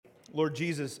Lord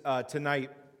Jesus,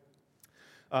 tonight,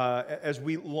 as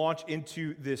we launch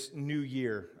into this new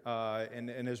year,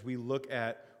 and as we look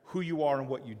at who you are and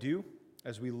what you do,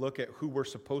 as we look at who we're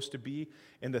supposed to be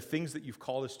and the things that you've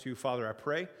called us to, Father, I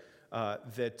pray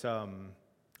that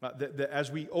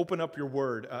as we open up your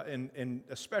word, and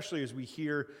especially as we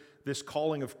hear this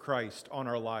calling of Christ on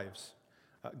our lives,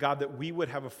 God, that we would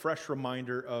have a fresh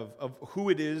reminder of who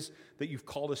it is that you've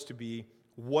called us to be,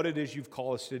 what it is you've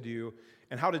called us to do,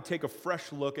 and how to take a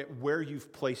fresh look at where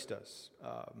you've placed us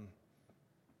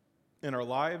in our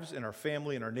lives, in our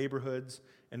family, in our neighborhoods,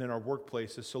 and in our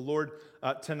workplaces. So, Lord,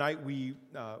 tonight we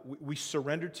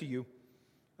surrender to you.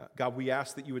 God, we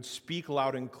ask that you would speak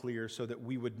loud and clear so that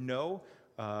we would know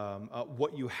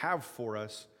what you have for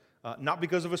us, not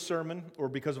because of a sermon or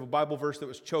because of a Bible verse that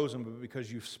was chosen, but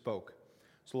because you've spoke.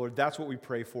 So, Lord, that's what we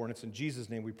pray for, and it's in Jesus'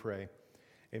 name we pray.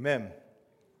 Amen.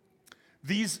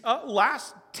 These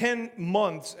last 10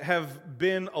 months have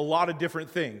been a lot of different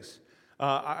things.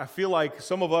 I feel like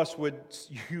some of us would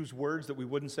use words that we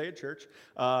wouldn't say at church.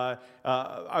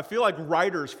 I feel like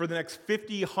writers for the next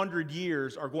 50, 100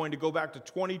 years are going to go back to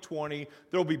 2020.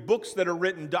 There will be books that are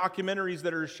written, documentaries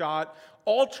that are shot,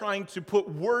 all trying to put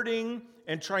wording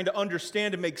and trying to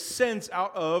understand and make sense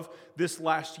out of this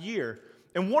last year.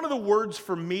 And one of the words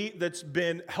for me that's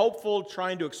been helpful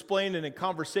trying to explain and in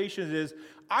conversations is,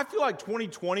 I feel like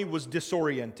 2020 was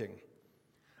disorienting.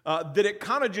 That it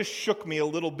kind of just shook me a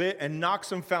little bit and knocked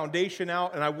some foundation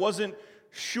out, and I wasn't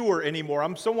sure anymore.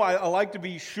 I like to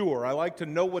be sure. I like to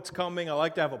know what's coming. I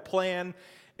like to have a plan.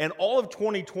 And all of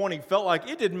 2020 felt like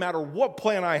it didn't matter what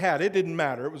plan I had. It didn't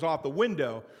matter. It was off the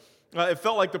window. It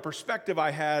felt like the perspective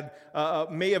I had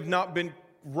may have not been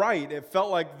right. It felt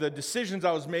like the decisions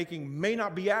I was making may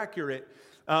not be accurate.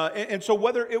 And so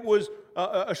whether it was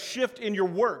a shift in your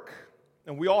work,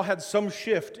 and we all had some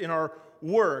shift in our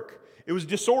work, it was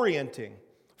disorienting.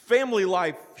 Family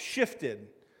life shifted.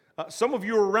 Some of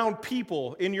you were around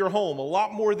people in your home a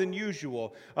lot more than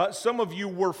usual. Some of you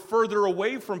were further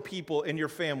away from people in your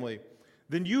family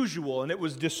than usual, and it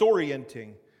was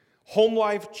disorienting. Home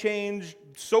life changed,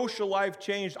 social life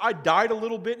changed. I died a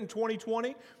little bit in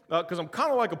 2020 because I'm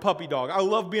kind of like a puppy dog. I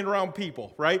love being around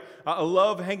people, right? I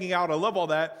love hanging out. I love all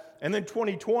that. And then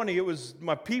 2020, it was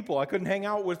my people. I couldn't hang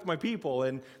out with my people,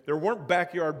 and there weren't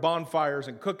backyard bonfires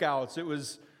and cookouts. It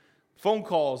was phone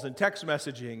calls and text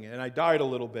messaging, and I died a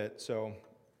little bit. So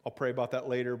I'll pray about that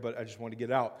later, but I just want to get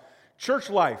out. Church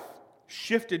life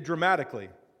shifted dramatically.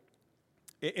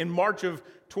 In March of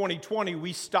 2020,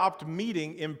 we stopped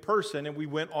meeting in person and we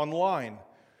went online.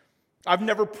 I've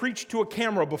never preached to a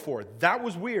camera before. That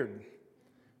was weird,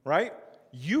 right?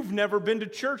 You've never been to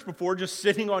church before, just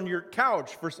sitting on your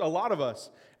couch for a lot of us.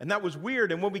 And that was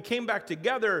weird. And when we came back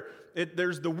together,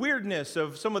 there's the weirdness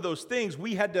of some of those things.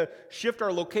 We had to shift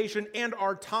our location and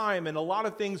our time, and a lot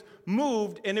of things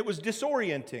moved, and it was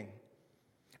disorienting.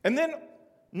 And then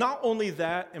not only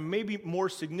that, and maybe more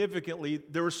significantly,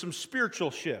 there were some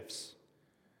spiritual shifts.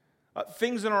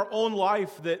 Things in our own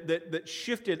life that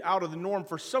shifted out of the norm.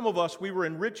 For some of us, we were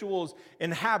in rituals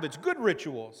and habits, good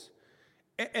rituals.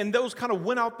 And those kind of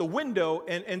went out the window,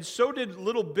 and so did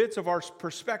little bits of our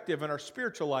perspective and our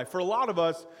spiritual life. For a lot of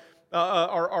us,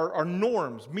 our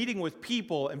norms, meeting with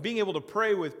people and being able to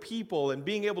pray with people and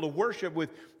being able to worship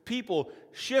with people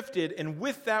shifted, and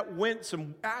with that went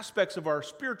some aspects of our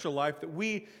spiritual life that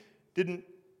we didn't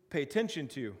pay attention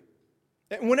to.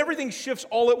 And when everything shifts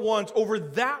all at once over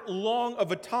that long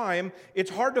of a time,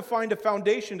 it's hard to find a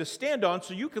foundation to stand on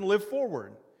so you can live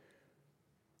forward.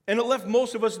 And it left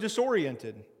most of us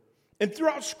disoriented. And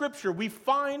throughout Scripture, we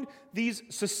find these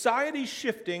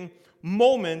society-shifting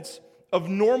moments of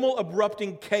normal,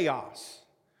 abrupting chaos.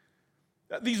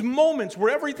 These moments where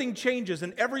everything changes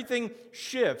and everything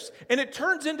shifts. And it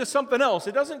turns into something else.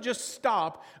 It doesn't just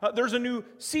stop. There's a new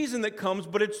season that comes,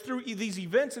 but it's through these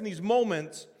events and these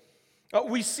moments.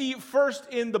 We see first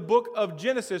in the book of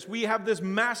Genesis, we have this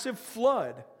massive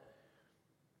flood.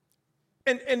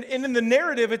 And in the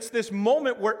narrative, it's this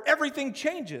moment where everything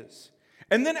changes.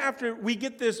 And then after we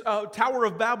get this Tower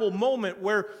of Babel moment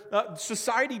where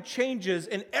society changes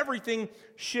and everything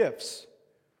shifts.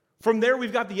 From there,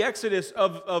 we've got the exodus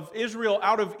of Israel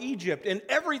out of Egypt, and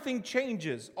everything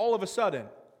changes all of a sudden.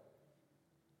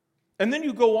 And then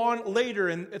you go on later,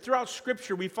 and throughout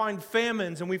Scripture, we find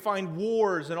famines and we find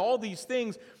wars and all these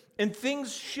things, and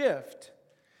things shift.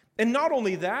 And not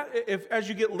only that, as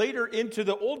you get later into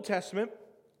the Old Testament,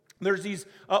 there's these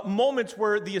moments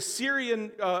where the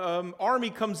Assyrian army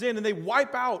comes in and they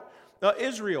wipe out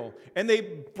Israel, and they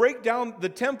break down the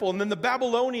temple, and then the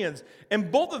Babylonians.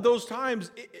 And both of those times,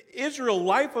 Israel,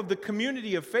 life of the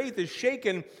community of faith, is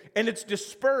shaken and it's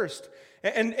dispersed.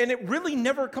 And it really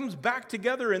never comes back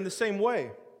together in the same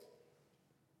way.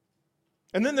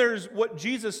 And then there's what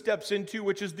Jesus steps into,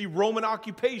 which is the Roman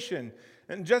occupation.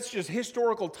 And that's just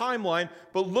historical timeline,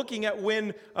 but looking at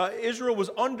when Israel was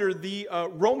under the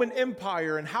Roman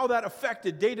Empire and how that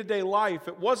affected day-to-day life.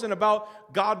 It wasn't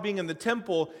about God being in the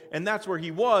temple, and that's where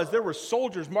he was. There were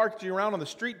soldiers marching around on the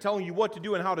street telling you what to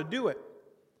do and how to do it.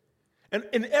 And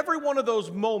in every one of those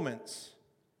moments,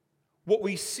 what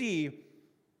we see,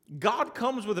 God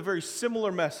comes with a very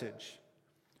similar message,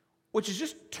 which is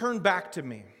just turn back to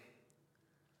me.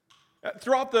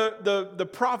 Throughout the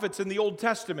prophets in the Old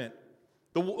Testament,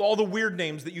 all the weird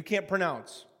names that you can't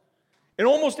pronounce. In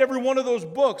almost every one of those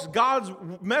books, God's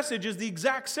message is the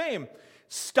exact same.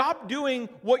 Stop doing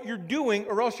what you're doing,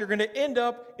 or else you're going to end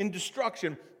up in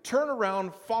destruction. Turn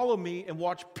around, follow me, and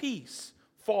watch peace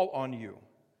fall on you.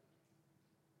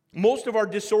 Most of our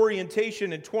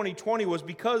disorientation in 2020 was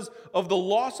because of the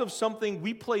loss of something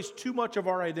we placed too much of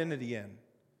our identity in.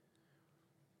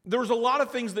 There was a lot of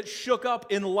things that shook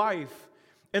up in life.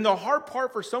 And the hard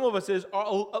part for some of us is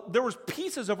there was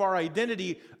pieces of our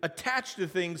identity attached to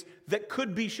things that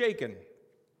could be shaken.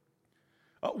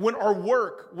 When our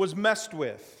work was messed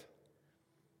with,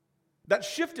 that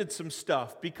shifted some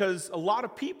stuff because a lot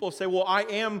of people say, well, I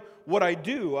am what I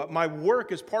do. My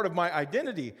work is part of my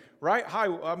identity, right? Hi,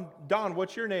 I'm Don.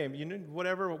 What's your name? You know,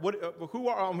 whatever. Who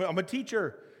are I'm a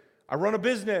teacher. I run a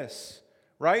business,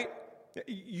 right?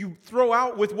 You throw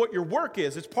out with what your work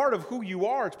is. It's part of who you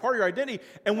are. It's part of your identity.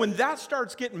 And when that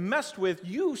starts getting messed with,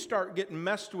 you start getting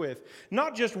messed with.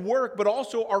 Not just work, but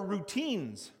also our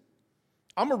routines.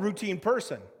 I'm a routine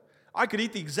person. I could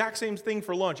eat the exact same thing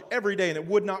for lunch every day and it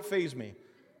would not faze me.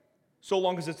 So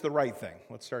long as it's the right thing.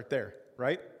 Let's start there,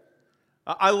 right?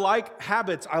 I like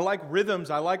habits. I like rhythms.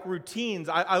 I like routines.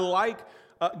 I like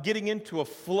getting into a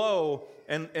flow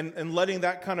and letting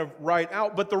that kind of ride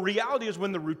out. But the reality is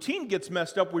when the routine gets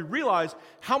messed up, we realize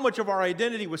how much of our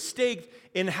identity was staked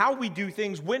in how we do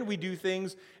things, when we do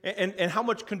things, and how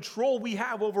much control we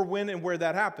have over when and where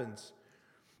that happens.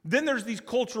 Then there's these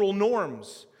cultural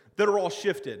norms that are all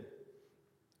shifted.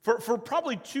 For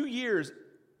probably 2 years,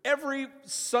 every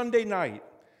Sunday night,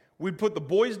 we'd put the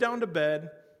boys down to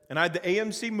bed, and I had the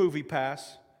AMC movie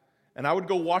pass, and I would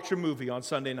go watch a movie on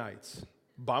Sunday nights.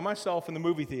 By myself in the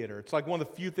movie theater. It's like one of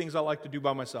the few things I like to do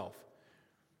by myself.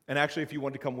 And actually, if you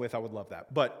wanted to come with, I would love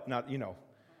that. But not,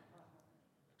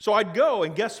 So I'd go,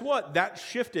 and guess what? That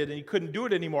shifted, and you couldn't do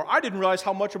it anymore. I didn't realize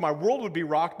how much of my world would be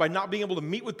rocked by not being able to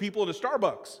meet with people at a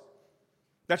Starbucks.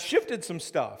 That shifted some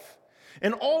stuff.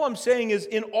 And all I'm saying is,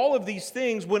 in all of these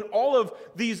things, when all of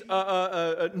these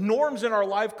norms in our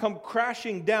life come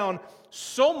crashing down,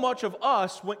 so much of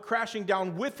us went crashing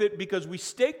down with it because we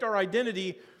staked our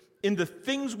identity in the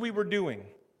things we were doing.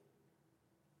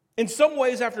 In some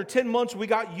ways, after 10 months, we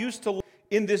got used to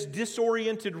in this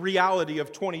disoriented reality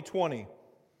of 2020.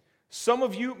 Some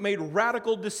of you made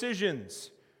radical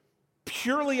decisions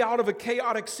purely out of a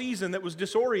chaotic season that was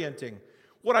disorienting.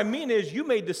 What I mean is you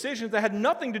made decisions that had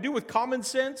nothing to do with common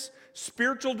sense,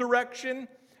 spiritual direction,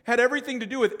 had everything to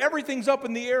do with everything's up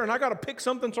in the air and I got to pick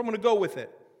something, so I'm going to go with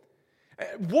it.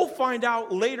 We'll find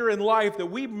out later in life that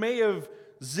we may have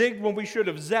zigged when we should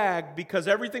have zagged because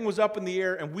everything was up in the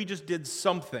air and we just did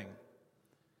something.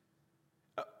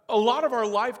 A lot of our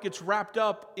life gets wrapped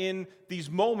up in these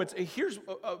moments. Here's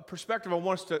a perspective I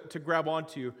want us to grab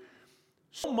onto.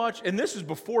 So much, and this is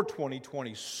before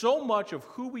 2020, so much of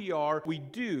who we are, we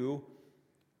do,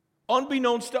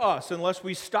 unbeknownst to us, unless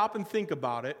we stop and think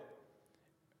about it,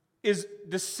 is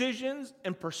decisions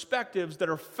and perspectives that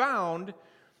are found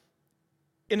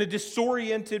in a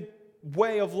disoriented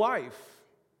way of life.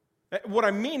 What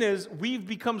I mean is we've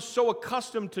become so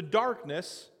accustomed to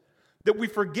darkness that we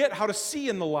forget how to see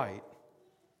in the light.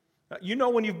 You know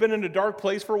when you've been in a dark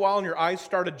place for a while and your eyes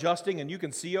start adjusting and you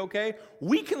can see okay?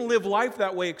 We can live life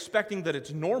that way expecting that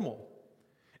it's normal.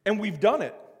 And we've done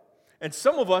it. And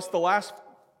some of us, the last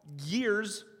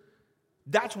years,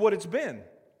 that's what it's been.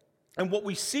 And what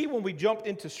we see when we jump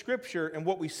into Scripture and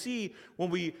what we see when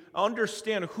we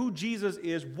understand who Jesus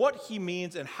is, what He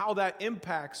means, and how that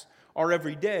impacts our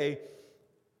everyday,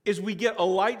 is we get a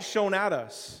light shown at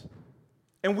us.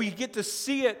 And we get to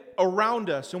see it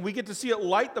around us. And we get to see it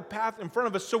light the path in front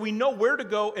of us so we know where to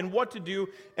go and what to do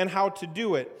and how to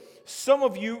do it. Some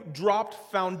of you dropped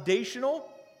foundational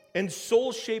and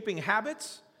soul-shaping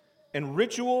habits and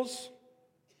rituals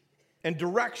and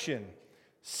direction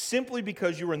simply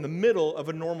because you were in the middle of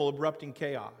a normal, erupting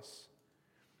chaos.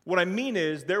 What I mean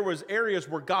is there was areas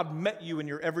where God met you in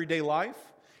your everyday life,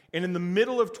 and in the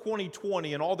middle of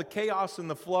 2020 and all the chaos and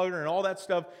the flood and all that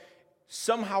stuff,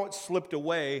 somehow it slipped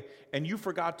away and you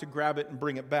forgot to grab it and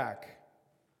bring it back.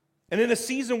 And in a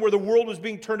season where the world was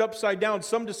being turned upside down,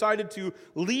 some decided to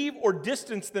leave or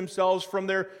distance themselves from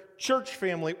their church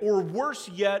family, or worse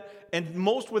yet, and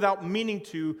most without meaning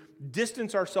to,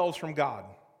 distance ourselves from God.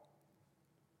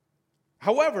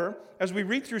 However, as we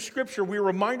read through Scripture, we are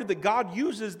reminded that God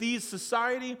uses these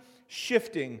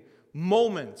society-shifting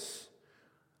moments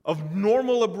of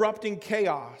normal abrupting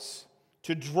chaos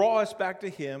to draw us back to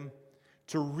Him,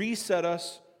 to reset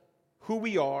us who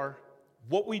we are,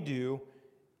 what we do,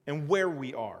 and where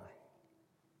we are.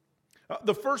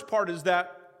 The first part is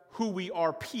that who we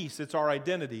are piece. It's our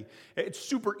identity. It's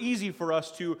super easy for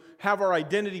us to have our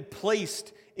identity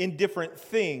placed in different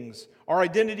things. Our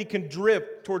identity can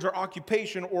drift towards our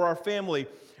occupation or our family.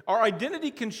 Our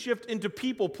identity can shift into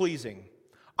people-pleasing.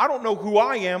 I don't know who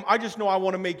I am, I just know I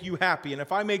want to make you happy. And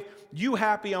if I make you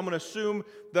happy, I'm going to assume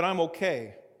that I'm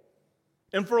okay.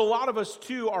 And for a lot of us,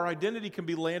 too, our identity can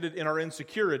be landed in our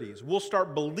insecurities. We'll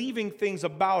start believing things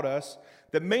about us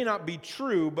that may not be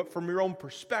true, but from your own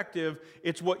perspective,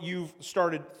 it's what you've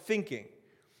started thinking.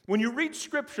 When you read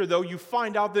Scripture, though, you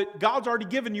find out that God's already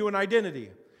given you an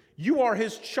identity. You are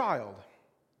His child.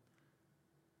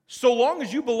 So long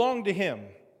as you belong to Him,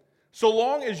 so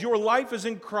long as your life is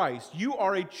in Christ, you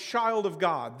are a child of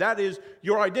God. That is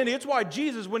your identity. It's why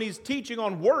Jesus, when He's teaching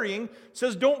on worrying,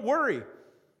 says, don't worry.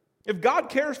 If God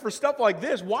cares for stuff like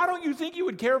this, why don't you think He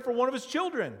would care for one of His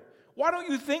children? Why don't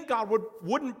you think God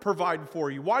wouldn't provide for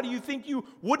you? Why do you think you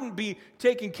wouldn't be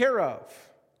taken care of?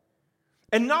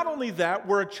 And not only that,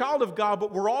 we're a child of God,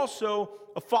 but we're also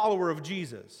a follower of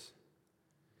Jesus.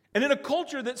 And in a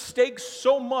culture that stakes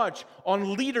so much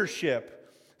on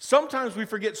leadership, sometimes we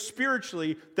forget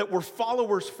spiritually that we're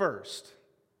followers first.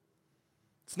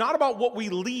 It's not about what we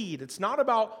lead. It's not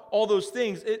about all those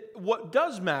things. What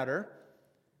does matter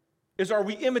is, are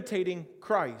we imitating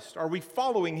Christ? Are we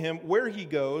following Him where He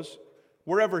goes,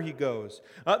 wherever He goes?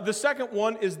 The second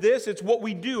one is this: it's what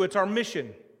we do. It's our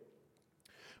mission.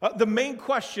 The main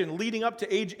question leading up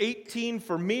to age 18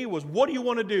 for me was, what do you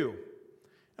want to do?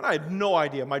 And I had no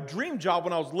idea. My dream job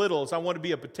when I was little is I wanted to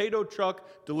be a potato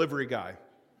truck delivery guy.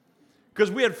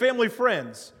 Because we had family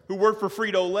friends who worked for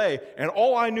Frito-Lay, and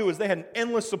all I knew is they had an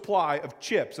endless supply of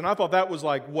chips. And I thought that was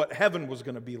like what heaven was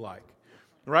going to be like,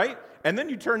 right? And then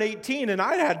you turn 18, and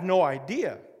I had no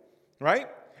idea, right?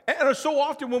 And so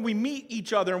often when we meet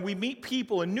each other and we meet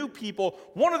people and new people,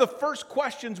 one of the first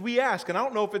questions we ask, and I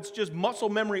don't know if it's just muscle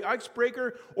memory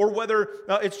icebreaker or whether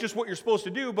it's just what you're supposed to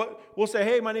do, but we'll say,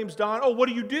 hey, my name's Don. Oh, what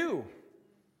do you do?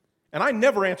 And I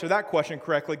never answer that question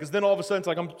correctly, because then all of a sudden it's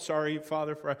like, I'm sorry,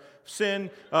 Father, for sin,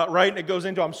 right? And it goes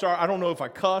into, I'm sorry, I don't know if I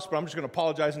cuss, but I'm just going to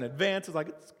apologize in advance. It's like,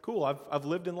 it's cool, I've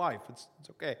lived in life. It's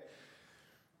okay,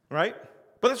 right?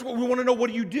 But that's what we want to know. What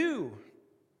do you do?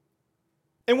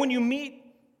 And when you meet,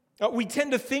 we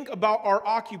tend to think about our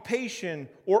occupation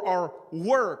or our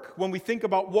work when we think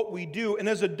about what we do. And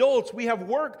as adults, we have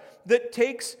work that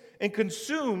takes and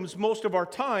consumes most of our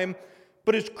time.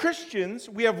 But as Christians,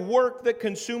 we have work that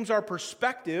consumes our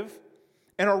perspective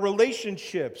and our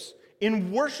relationships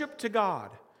in worship to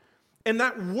God. And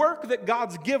that work that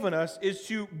God's given us is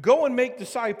to go and make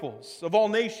disciples of all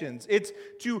nations. It's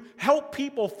to help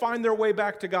people find their way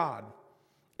back to God.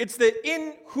 It's that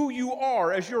in who you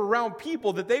are, as you're around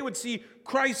people, that they would see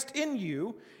Christ in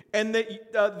you, and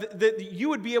that you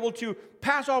would be able to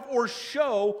pass off or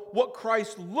show what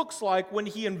Christ looks like when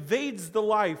He invades the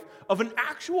life of an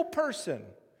actual person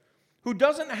who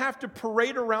doesn't have to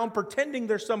parade around pretending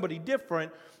they're somebody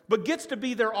different, but gets to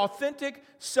be their authentic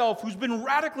self who's been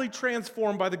radically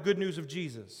transformed by the good news of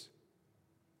Jesus.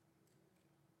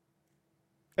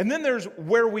 And then there's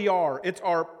where we are. It's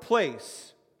our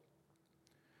place.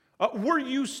 We're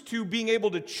used to being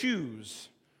able to choose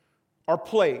our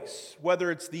place, whether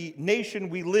it's the nation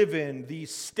we live in, the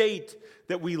state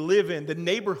that we live in, the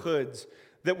neighborhoods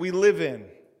that we live in,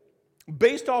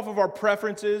 based off of our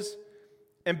preferences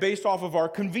and based off of our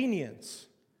convenience.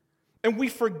 And we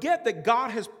forget that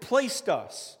God has placed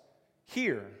us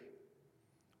here,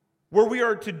 where we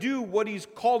are to do what He's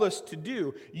called us to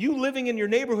do. You living in your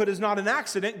neighborhood is not an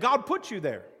accident. God put you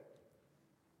there.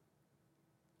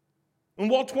 And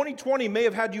while 2020 may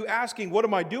have had you asking, what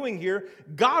am I doing here?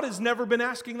 God has never been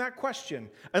asking that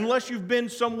question, unless you've been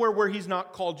somewhere where He's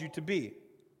not called you to be.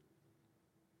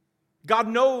 God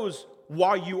knows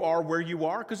why you are where you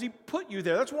are, because He put you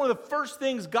there. That's one of the first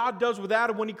things God does with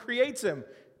Adam when He creates him.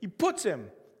 He puts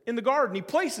him in the garden. He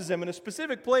places him in a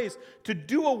specific place to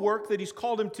do a work that he's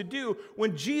called him to do.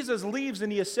 When Jesus leaves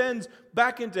and he ascends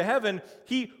back into heaven,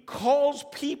 he calls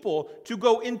people to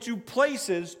go into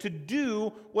places to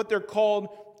do what they're called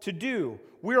to do.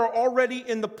 We are already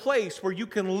in the place where you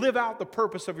can live out the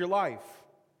purpose of your life.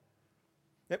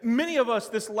 Many of us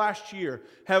this last year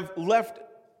have left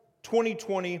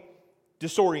 2020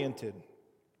 disoriented.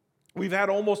 We've had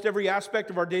almost every aspect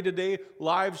of our day-to-day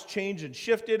lives changed and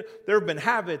shifted. There have been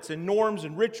habits and norms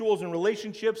and rituals and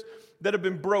relationships that have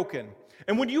been broken.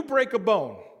 And when you break a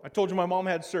bone, I told you my mom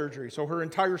had surgery, so her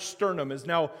entire sternum is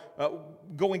now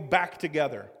going back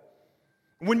together.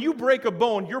 When you break a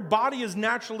bone, your body is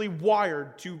naturally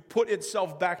wired to put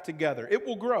itself back together. It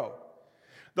will grow.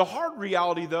 The hard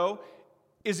reality, though,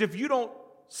 is if you don't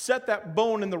set that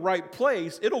bone in the right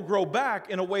place, it'll grow back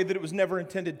in a way that it was never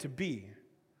intended to be.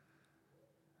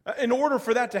 In order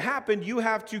for that to happen, you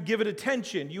have to give it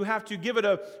attention. You have to give it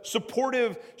a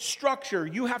supportive structure.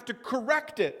 You have to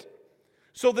correct it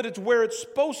so that it's where it's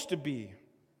supposed to be.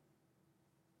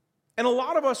 And a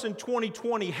lot of us in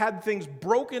 2020 had things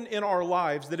broken in our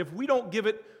lives that if we don't give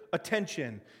it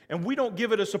attention and we don't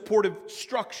give it a supportive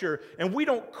structure and we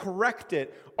don't correct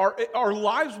it, our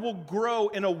lives will grow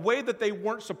in a way that they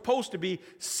weren't supposed to be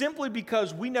simply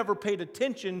because we never paid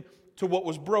attention to what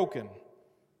was broken.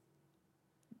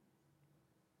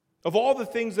 Of all the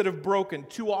things that have broken,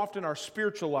 too often our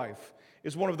spiritual life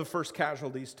is one of the first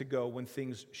casualties to go when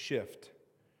things shift.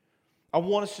 I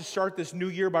want us to start this new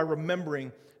year by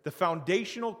remembering the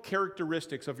foundational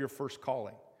characteristics of your first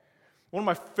calling. One of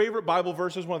my favorite Bible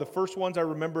verses, one of the first ones I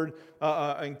remembered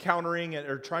encountering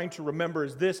or trying to remember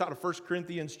is this out of 1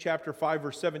 Corinthians chapter 5,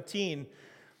 verse 17.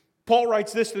 Paul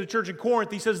writes this to the church in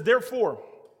Corinth. He says, "Therefore,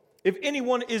 if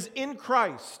anyone is in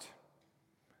Christ,"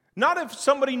 not if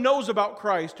somebody knows about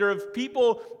Christ or if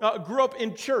people grew up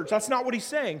in church. That's not what he's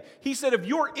saying. He said if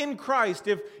you're in Christ,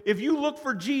 if you look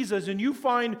for Jesus and you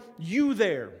find you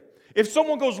there, if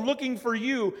someone goes looking for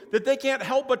you, that they can't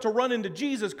help but to run into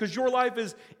Jesus because your life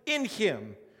is in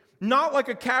Him. Not like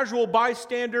a casual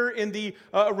bystander in the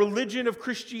religion of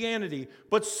Christianity,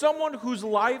 but someone whose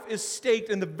life is staked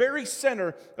in the very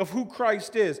center of who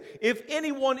Christ is. If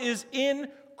anyone is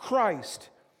in Christ,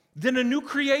 then a new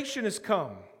creation has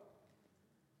come.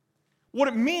 What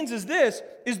it means is this,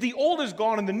 is the old is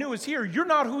gone and the new is here. You're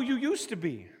not who you used to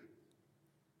be.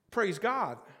 Praise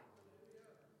God.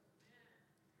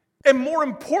 And more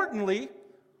importantly,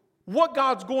 what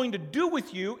God's going to do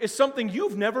with you is something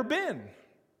you've never been.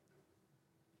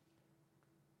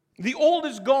 The old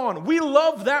is gone. We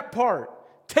love that part.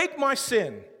 Take my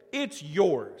sin. It's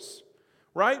yours.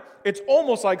 Right? It's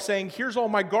almost like saying, here's all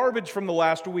my garbage from the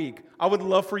last week. I would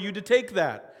love for you to take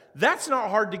that. That's not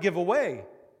hard to give away.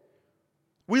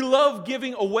 We love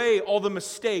giving away all the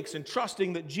mistakes and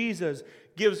trusting that Jesus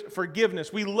gives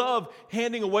forgiveness. We love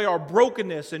handing away our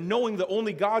brokenness and knowing that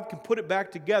only God can put it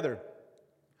back together.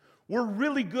 We're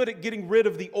really good at getting rid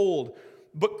of the old.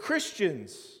 But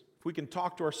Christians, if we can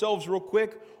talk to ourselves real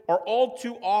quick, are all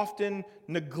too often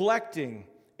neglecting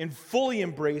and fully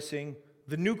embracing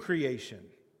the new creation.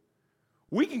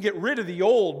 We can get rid of the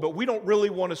old, but we don't really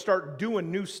want to start doing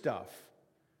new stuff.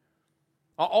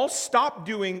 I'll stop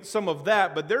doing some of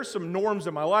that, but there's some norms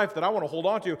in my life that I want to hold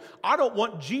on to. I don't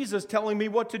want Jesus telling me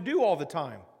what to do all the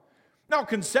time. Now,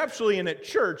 conceptually and at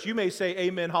church, you may say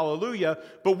amen, hallelujah,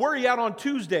 but where are you at on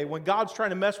Tuesday when God's trying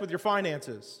to mess with your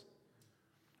finances?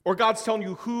 Or God's telling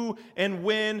you who and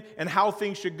when and how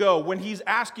things should go. When He's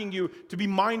asking you to be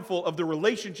mindful of the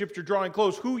relationships you're drawing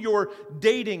close, who you're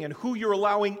dating and who you're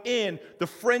allowing in, the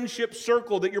friendship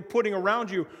circle that you're putting around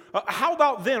you. How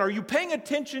about then? Are you paying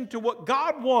attention to what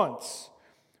God wants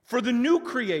for the new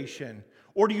creation?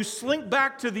 Or do you slink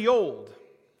back to the old?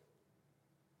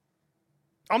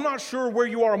 I'm not sure where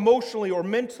you are emotionally or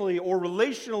mentally or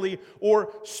relationally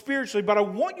or spiritually, but I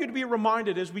want you to be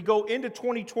reminded as we go into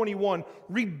 2021,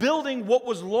 rebuilding what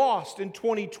was lost in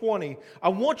 2020. I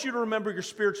want you to remember your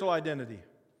spiritual identity.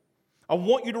 I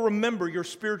want you to remember your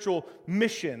spiritual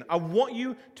mission. I want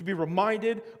you to be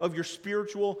reminded of your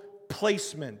spiritual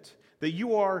placement, that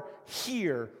you are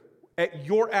here at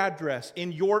your address,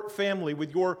 in your family,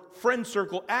 with your friend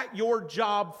circle, at your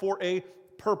job for a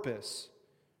purpose.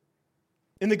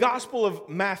 In the Gospel of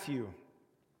Matthew,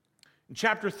 in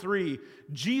chapter 3,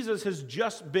 Jesus has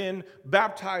just been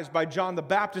baptized by John the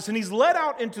Baptist, and he's led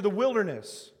out into the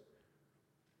wilderness,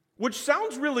 which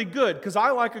sounds really good, because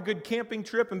I like a good camping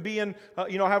trip and being,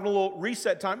 having a little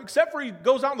reset time, except for he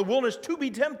goes out in the wilderness to be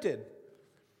tempted.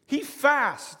 He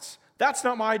fasts. That's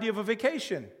not my idea of a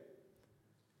vacation.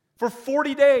 For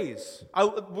 40 days.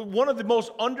 One of the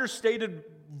most understated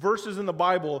verses in the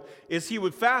Bible is he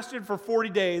would fasted for 40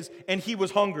 days and he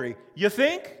was hungry. You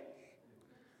think?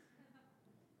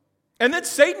 And then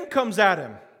Satan comes at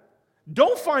him.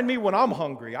 Don't find me when I'm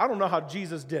hungry. I don't know how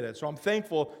Jesus did it, so I'm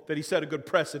thankful that he set a good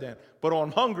precedent. But when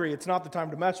I'm hungry, it's not the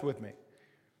time to mess with me.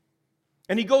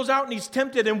 And he goes out and he's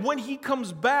tempted, and when he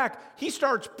comes back, he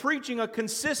starts preaching a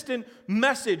consistent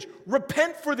message.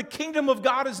 Repent, for the kingdom of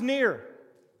God is near.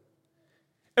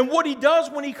 And what he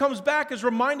does when he comes back is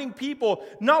reminding people,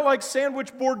 not like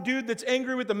sandwich board dude that's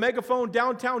angry with the megaphone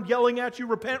downtown yelling at you,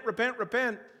 repent, repent,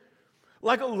 repent.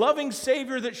 Like a loving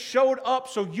Savior that showed up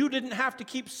so you didn't have to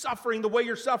keep suffering the way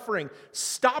you're suffering.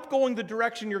 Stop going the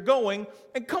direction you're going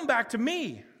and come back to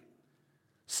me.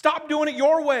 Stop doing it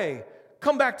your way.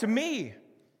 Come back to me.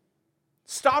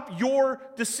 Stop your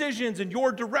decisions and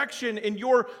your direction and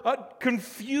your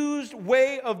confused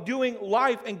way of doing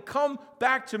life and come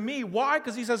back to me. Why?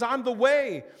 Because he says, I'm the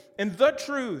way and the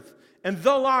truth and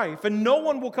the life, and no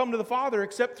one will come to the Father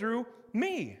except through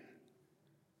me.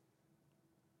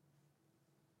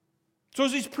 So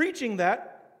as he's preaching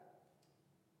that,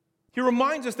 he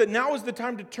reminds us that now is the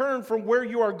time to turn from where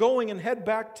you are going and head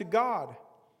back to God.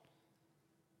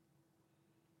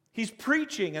 He's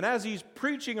preaching, and as he's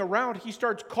preaching around, he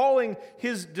starts calling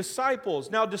his disciples.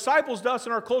 Now, disciples to us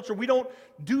in our culture, we don't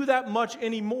do that much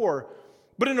anymore.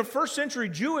 But in a first century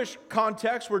Jewish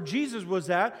context where Jesus was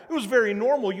at, it was very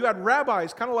normal. You had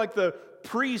rabbis, kind of like the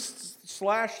priests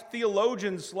 /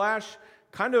 theologians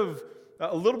 / kind of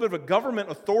a little bit of a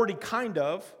government authority, kind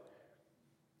of.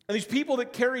 And these people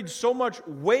that carried so much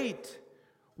weight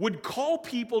would call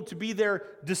people to be their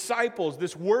disciples,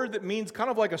 this word that means kind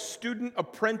of like a student,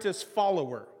 apprentice,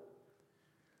 follower.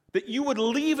 That you would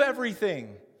leave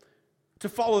everything to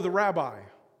follow the rabbi.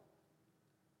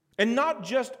 And not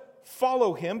just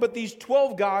follow him, but these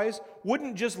 12 guys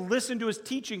wouldn't just listen to his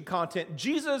teaching content.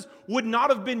 Jesus would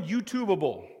not have been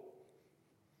YouTubeable.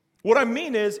 What I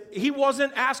mean is, he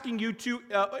wasn't asking you to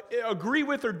agree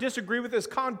with or disagree with his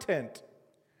content.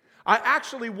 I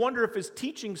actually wonder if his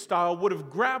teaching style would have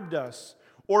grabbed us,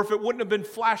 or if it wouldn't have been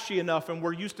flashy enough and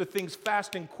we're used to things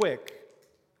fast and quick.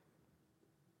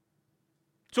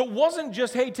 So it wasn't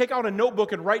just, hey, take out a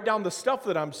notebook and write down the stuff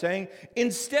that I'm saying.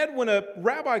 Instead, when a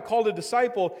rabbi called a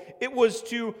disciple, it was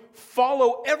to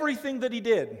follow everything that he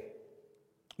did.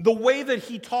 The way that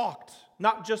he talked,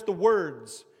 not just the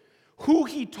words. Who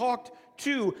he talked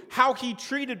to, how he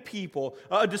treated people.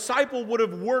 A disciple would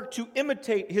have worked to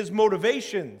imitate his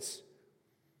motivations,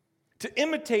 to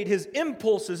imitate his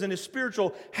impulses and his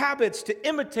spiritual habits, to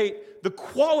imitate the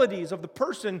qualities of the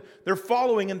person they're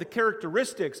following and the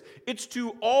characteristics. It's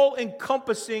to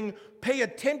all-encompassing, pay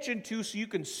attention to so you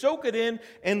can soak it in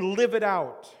and live it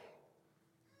out.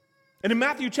 And in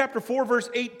Matthew chapter 4, verse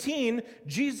 18,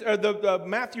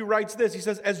 Matthew writes this. He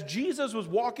says, as Jesus was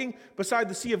walking beside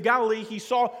the Sea of Galilee, he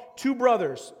saw two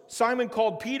brothers, Simon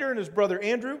called Peter and his brother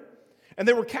Andrew, and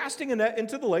they were casting a net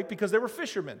into the lake because they were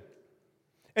fishermen.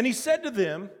 And he said to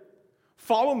them,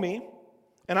 follow me,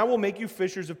 and I will make you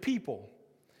fishers of people.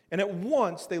 And at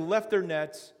once they left their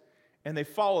nets and they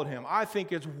followed him. I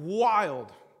think it's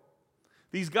wild.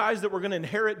 These guys that were going to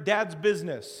inherit dad's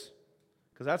business,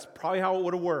 because that's probably how it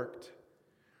would have worked,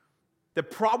 that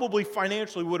probably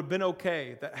financially would have been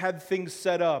okay, that had things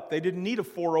set up. They didn't need a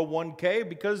 401k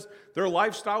because their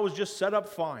lifestyle was just set up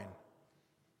fine.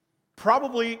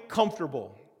 Probably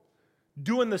comfortable,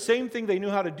 doing the same thing they knew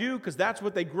how to do because that's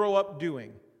what they grow up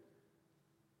doing.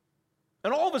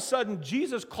 And all of a sudden,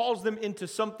 Jesus calls them into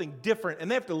something different,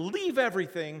 and they have to leave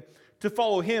everything to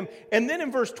follow him. And then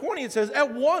in verse 20, it says,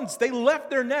 at once they left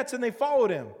their nets and they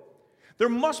followed him. There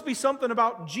must be something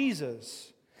about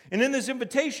Jesus. And in this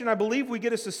invitation, I believe we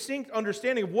get a succinct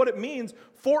understanding of what it means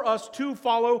for us to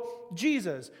follow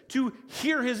Jesus, to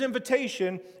hear his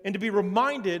invitation and to be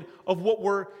reminded of what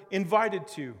we're invited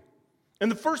to. And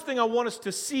the first thing I want us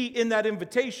to see in that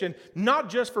invitation, not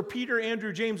just for Peter,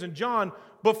 Andrew, James, and John,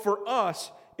 but for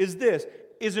us, is this,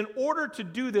 is in order to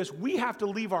do this, we have to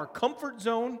leave our comfort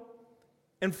zone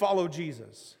and follow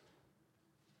Jesus.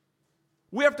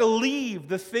 We have to leave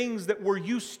the things that we're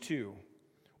used to.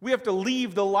 We have to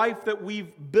leave the life that we've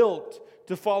built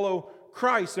to follow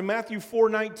Christ. In Matthew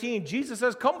 4:19, Jesus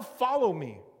says, come follow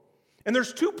me. And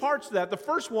there's two parts to that. The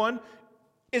first one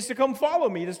is to come follow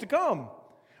me. It is to come.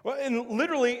 Well, and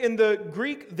literally in the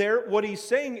Greek there, what he's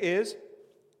saying is,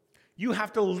 you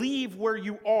have to leave where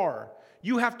you are.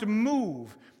 You have to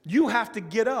move. You have to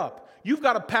get up. You've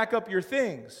got to pack up your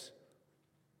things.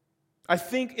 I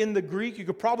think in the Greek, you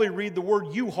could probably read the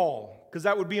word U-Haul, because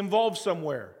that would be involved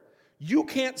somewhere. You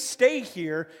can't stay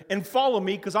here and follow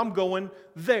me because I'm going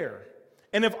there.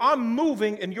 And if I'm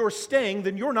moving and you're staying,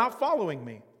 then you're not following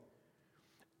me.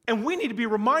 And we need to be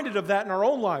reminded of that in our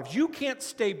own lives. You can't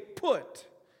stay put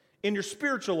in your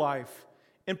spiritual life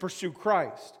and pursue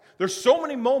Christ. There's so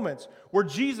many moments where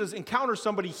Jesus encounters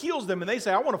somebody, heals them, and they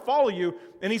say, I want to follow you.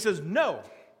 And he says, no,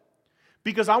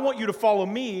 because I want you to follow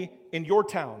me in your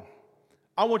town.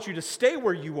 I want you to stay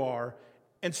where you are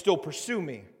and still pursue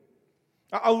me.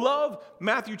 I love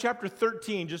Matthew chapter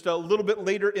 13, just a little bit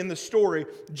later in the story.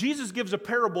 Jesus gives a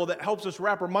parable that helps us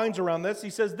wrap our minds around this. He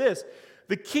says this,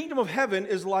 the kingdom of heaven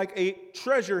is like a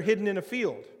treasure hidden in a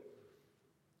field.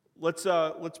 Let's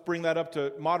bring that up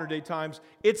to modern day times.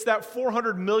 It's that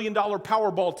 $400 million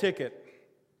Powerball ticket.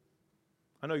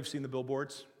 I know you've seen the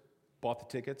billboards, bought the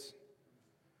tickets.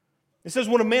 It says,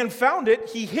 when a man found it,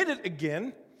 he hid it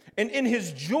again, and in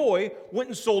his joy went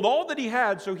and sold all that he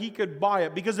had so he could buy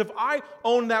it. Because if I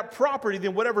own that property,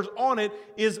 then whatever's on it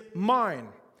is mine.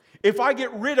 If I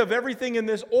get rid of everything in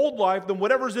this old life, then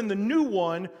whatever's in the new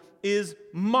one is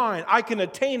mine. I can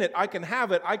attain it. I can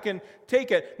have it. I can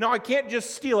take it. Now, I can't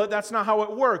just steal it. That's not how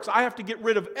it works. I have to get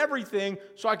rid of everything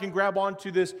so I can grab onto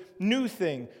this new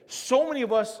thing. So many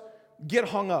of us get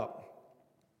hung up.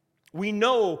 We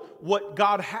know what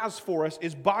God has for us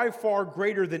is by far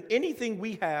greater than anything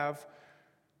we have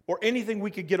or anything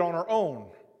we could get on our own.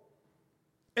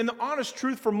 And the honest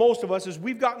truth for most of us is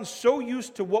we've gotten so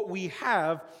used to what we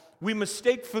have, we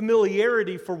mistake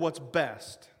familiarity for what's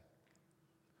best.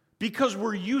 Because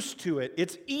we're used to it,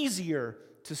 it's easier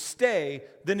to stay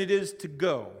than it is to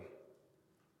go.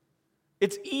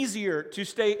 It's easier to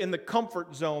stay in the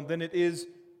comfort zone than it is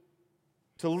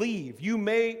to leave. You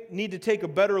may need to take a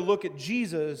better look at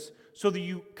Jesus so that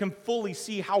you can fully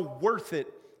see how worth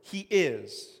it he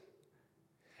is.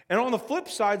 And on the flip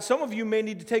side, some of you may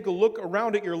need to take a look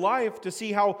around at your life to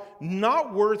see how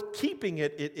not worth keeping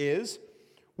it is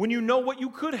when you know what you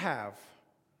could have.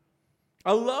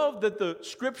 I love that the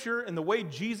scripture and the way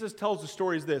Jesus tells the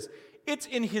story is this. It's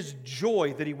in his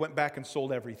joy that he went back and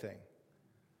sold everything.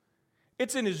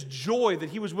 It's in his joy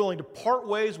that he was willing to part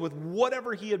ways with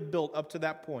whatever he had built up to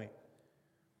that point.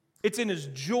 It's in his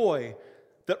joy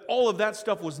that all of that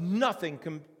stuff was nothing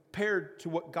compared to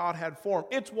what God had for him.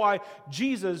 It's why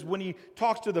Jesus, when he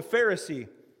talks to the Pharisee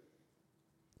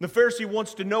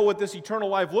wants to know what this eternal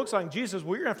life looks like. Jesus says,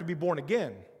 well, you're going to have to be born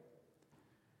again.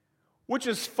 Which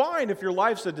is fine if your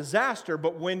life's a disaster,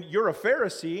 but when you're a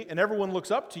Pharisee and everyone looks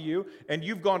up to you and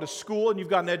you've gone to school and you've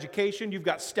got an education, you've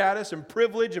got status and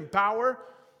privilege and power,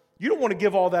 you don't want to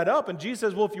give all that up. And Jesus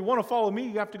says, well, if you want to follow me,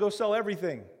 you have to go sell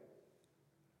everything.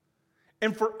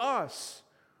 And for us,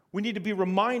 we need to be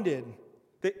reminded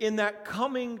that in that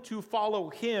coming to follow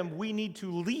him, we need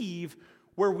to leave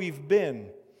where we've been.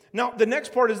 Now, the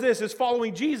next part is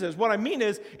following Jesus. What I mean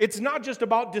is, it's not just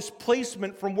about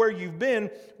displacement from where you've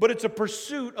been, but it's a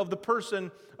pursuit of the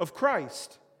person of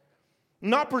Christ.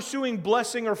 Not pursuing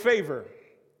blessing or favor.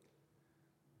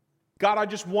 God, I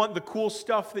just want the cool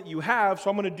stuff that you have, so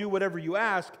I'm going to do whatever you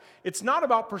ask. It's not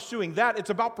about pursuing that. It's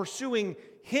about pursuing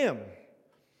him.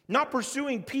 Not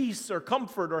pursuing peace or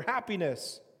comfort or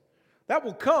happiness. That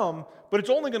will come, but it's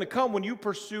only going to come when you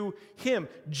pursue him.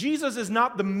 Jesus is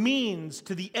not the means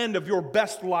to the end of your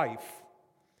best life.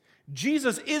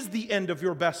 Jesus is the end of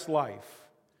your best life.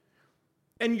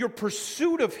 And your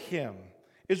pursuit of him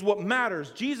is what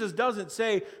matters. Jesus doesn't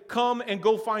say, come and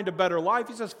go find a better life.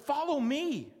 He says, follow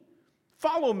me.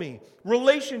 Follow me.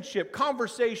 Relationship,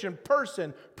 conversation,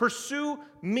 person, pursue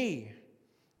me.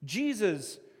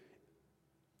 Jesus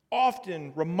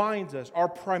often reminds us our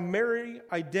primary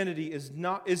identity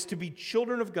is to be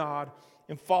children of God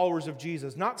and followers of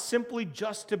Jesus, not simply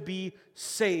just to be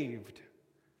saved.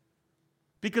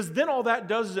 Because then all that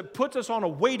does is it puts us on a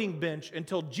waiting bench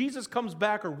until Jesus comes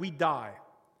back or we die.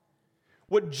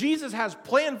 What Jesus has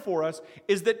planned for us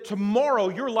is that tomorrow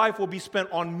your life will be spent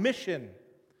on mission.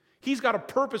 He's got a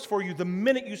purpose for you the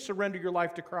minute you surrender your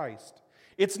life to Christ.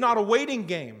 It's not a waiting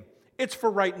game. It's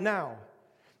for right now.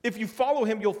 If you follow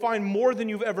him, you'll find more than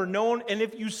you've ever known. And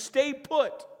if you stay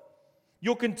put,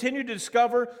 you'll continue to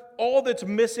discover all that's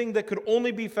missing that could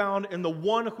only be found in the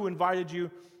one who invited you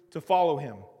to follow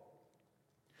him.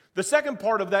 The second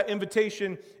part of that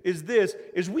invitation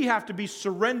is we have to be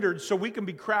surrendered so we can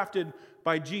be crafted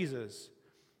by Jesus.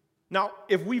 Now,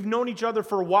 if we've known each other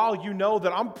for a while, you know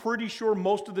that I'm pretty sure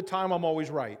most of the time I'm always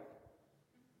right.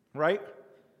 Right?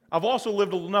 I've also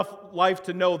lived enough life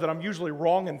to know that I'm usually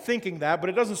wrong in thinking that, but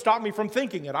it doesn't stop me from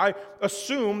thinking it. I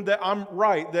assume that I'm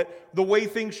right, that the way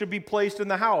things should be placed in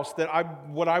the house, that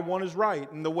what I want is right,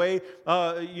 and the way,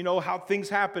 how things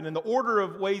happen, and the order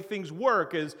of way things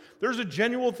work is there's a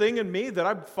genuine thing in me that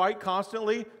I fight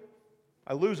constantly.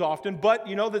 I lose often, but,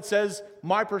 that says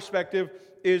my perspective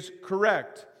is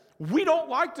correct. We don't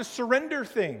like to surrender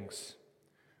things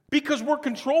because we're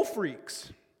control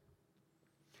freaks.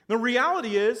 The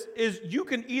reality is you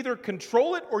can either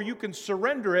control it or you can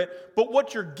surrender it, but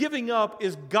what you're giving up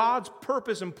is God's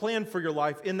purpose and plan for your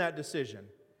life in that decision.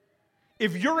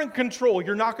 If you're in control,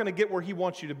 you're not going to get where He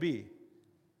wants you to be.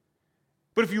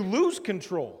 But if you lose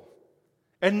control,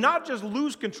 and not just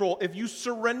lose control, if you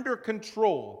surrender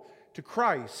control to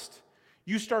Christ,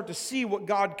 you start to see what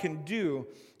God can do.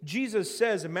 Jesus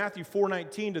says in Matthew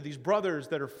 4:19 to these brothers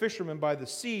that are fishermen by the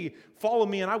sea, "Follow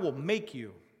me and I will make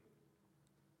you."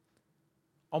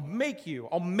 I'll make you.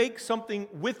 I'll make something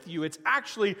with you. It's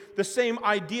actually the same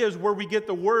idea as where we get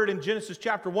the word in Genesis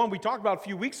chapter 1 we talked about a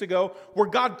few weeks ago, where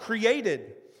God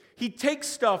created. He takes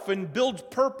stuff and builds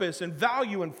purpose and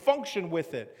value and function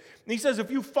with it. And He says, if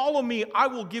you follow me, I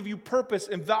will give you purpose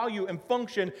and value and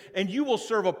function, and you will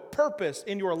serve a purpose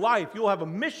in your life. You'll have a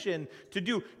mission to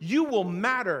do. You will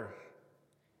matter.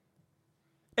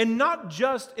 And not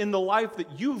just in the life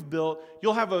that you've built,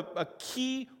 you'll have a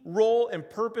key role and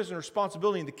purpose and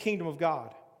responsibility in the kingdom of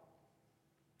God.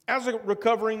 As a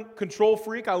recovering control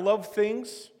freak, I love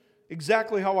things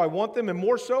exactly how I want them, and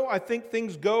more so, I think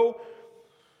things go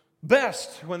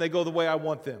best when they go the way I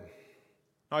want them.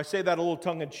 Now, I say that a little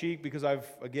tongue-in-cheek because I've,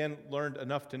 again, learned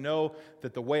enough to know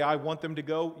that the way I want them to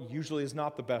go usually is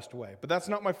not the best way. But that's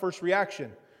not my first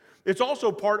reaction. It's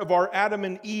also part of our Adam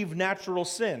and Eve natural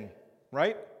sin,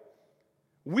 right?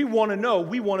 We want to know.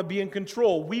 We want to be in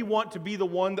control. We want to be the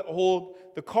one that hold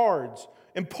the cards.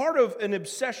 And part of an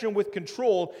obsession with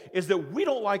control is that we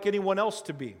don't like anyone else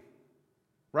to be,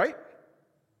 right?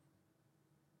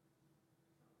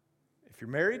 If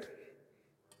you're married,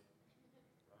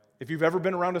 if you've ever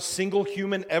been around a single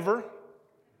human ever,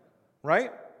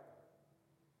 right?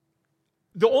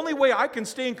 The only way I can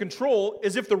stay in control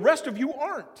is if the rest of you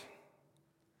aren't.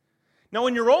 Now,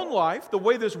 in your own life, the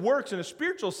way this works in a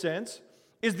spiritual sense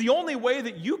is the only way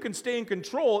that you can stay in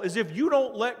control is if you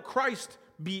don't let Christ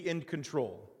be in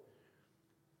control.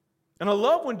 And I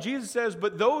love when Jesus says,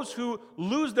 but those who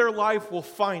lose their life will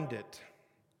find it.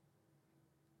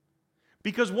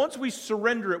 Because once we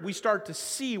surrender it, we start to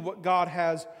see what God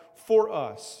has for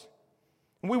us.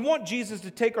 And we want Jesus to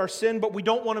take our sin, but we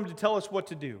don't want Him to tell us what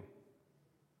to do.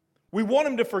 We want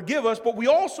Him to forgive us, but we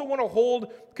also want to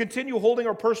continue holding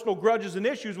our personal grudges and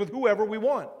issues with whoever we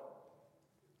want.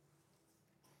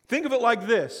 Think of it like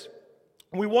this.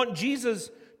 We want Jesus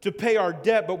to pay our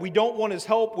debt, but we don't want His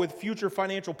help with future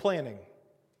financial planning.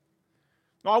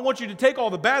 Now, I want you to take all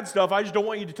the bad stuff, I just don't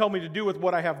want you to tell me to do with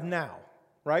what I have now,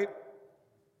 right?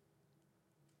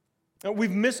 Now,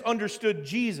 we've misunderstood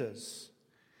Jesus.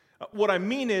 What I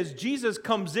mean is, Jesus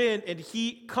comes in and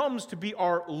He comes to be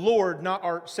our Lord, not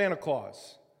our Santa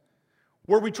Claus,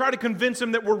 where we try to convince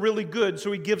Him that we're really good,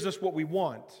 so He gives us what we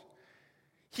want.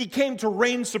 He came to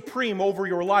reign supreme over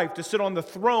your life, to sit on the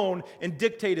throne and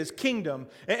dictate His kingdom.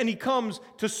 And He comes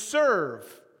to serve.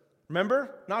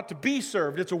 Remember? Not to be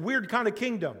served. It's a weird kind of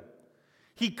kingdom.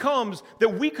 He comes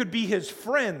that we could be His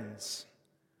friends.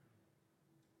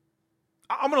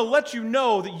 I'm going to let you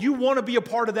know that you want to be a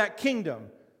part of that kingdom.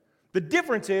 The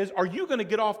difference is, are you going to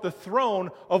get off the throne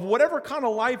of whatever kind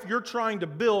of life you're trying to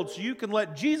build so you can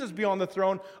let Jesus be on the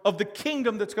throne of the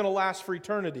kingdom that's going to last for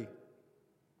eternity?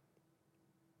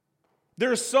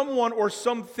 There is someone or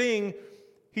something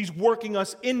He's working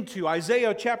us into.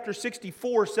 Isaiah chapter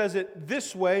 64 says it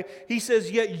this way. He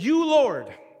says, yet you, Lord,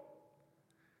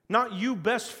 not you,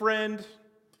 best friend,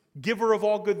 giver of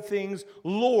all good things,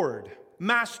 Lord,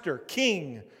 Master,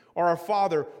 King, are our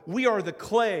Father. We are the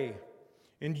clay,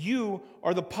 and you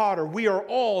are the potter. We are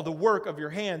all the work of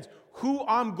your hands. Who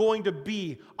I'm going to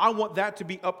be, I want that to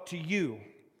be up to you.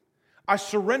 I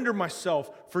surrender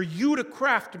myself for you to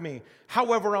craft me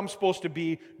however I'm supposed to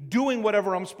be, doing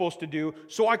whatever I'm supposed to do,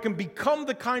 so I can become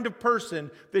the kind of person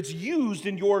that's used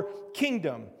in your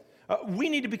kingdom. We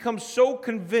need to become so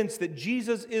convinced that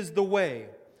Jesus is the way,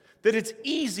 that it's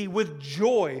easy with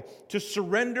joy to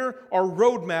surrender our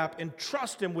roadmap and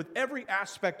trust Him with every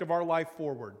aspect of our life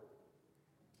forward.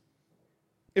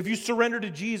 If you surrender to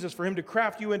Jesus for Him to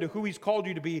craft you into who He's called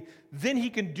you to be, then He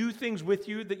can do things with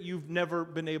you that you've never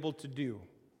been able to do.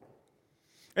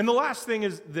 And the last thing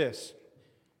is this.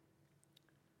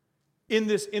 In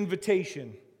this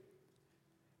invitation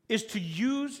is to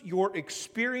use your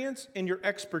experience and your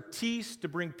expertise to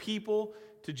bring people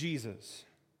to Jesus.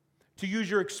 To use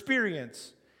your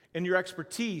experience and your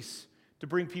expertise to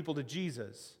bring people to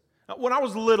Jesus. When I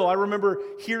was little, I remember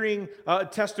hearing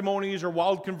testimonies or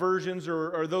wild conversions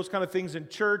or those kind of things in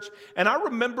church, and I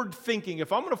remembered thinking,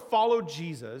 if I'm going to follow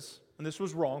Jesus, and this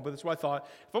was wrong, but that's what I thought,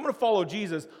 if I'm going to follow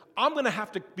Jesus, I'm going to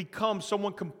have to become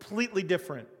someone completely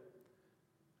different.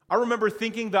 I remember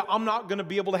thinking that I'm not going to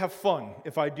be able to have fun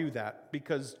if I do that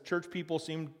because church people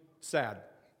seem sad.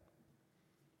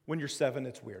 When you're 7,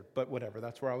 it's weird, but whatever,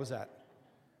 that's where I was at.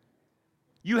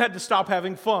 You had to stop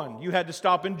having fun. You had to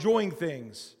stop enjoying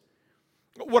things.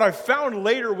 What I found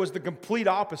later was the complete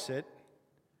opposite.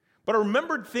 But I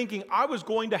remembered thinking I was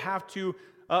going to have to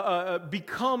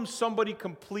become somebody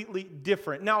completely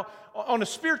different. Now, on a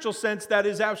spiritual sense, that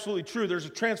is absolutely true. There's a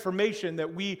transformation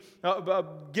that we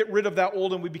get rid of that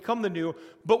old and we become the new.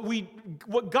 But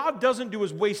what God doesn't do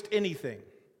is waste anything.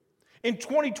 In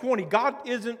 2020, God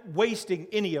isn't wasting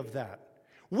any of that.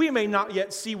 We may not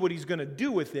yet see what He's going to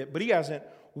do with it, but He hasn't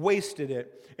wasted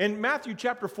it. In Matthew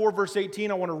chapter 4, verse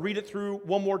 18, I want to read it through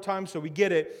one more time so we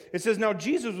get it. It says, "Now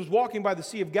Jesus was walking by the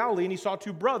Sea of Galilee, and He saw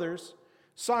 2 brothers,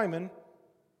 Simon,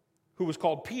 who was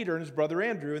called Peter, and his brother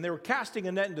Andrew, and they were casting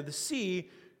a net into the sea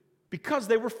because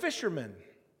they were fishermen.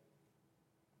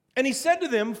 And He said to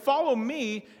them, 'Follow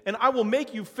me, and I will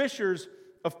make you fishers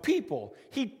of people.'"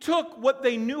 He took what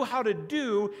they knew how to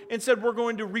do and said, "We're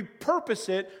going to repurpose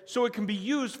it so it can be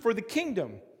used for the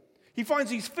kingdom." He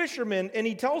finds these fishermen and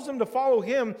He tells them to follow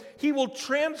Him. He will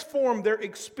transform their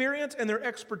experience and their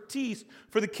expertise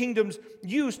for the kingdom's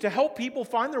use to help people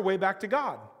find their way back to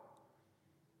God.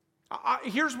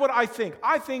 Here's what I think.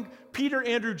 I think Peter,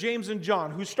 Andrew, James, and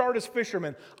John, who start as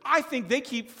fishermen, I think they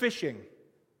keep fishing.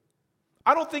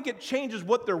 I don't think it changes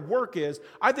what their work is.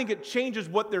 I think it changes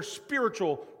what their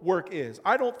spiritual work is.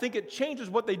 I don't think it changes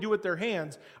what they do with their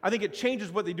hands. I think it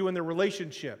changes what they do in their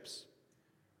relationships.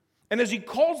 And as He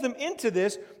calls them into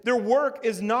this, their work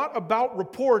is not about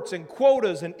reports and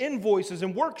quotas and invoices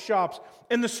and workshops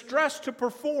and the stress to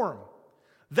perform.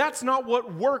 That's not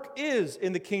what work is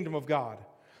in the kingdom of God.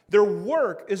 Their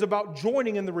work is about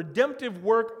joining in the redemptive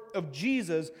work of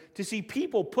Jesus to see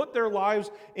people put their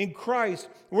lives in Christ,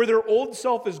 where their old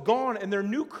self is gone and their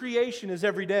new creation is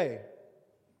every day.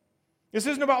 This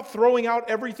isn't about throwing out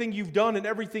everything you've done and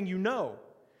everything you know.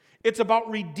 It's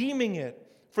about redeeming it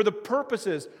for the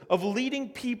purposes of leading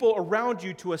people around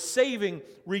you to a saving,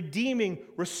 redeeming,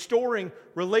 restoring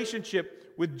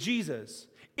relationship with Jesus.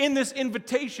 In this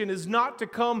invitation is not to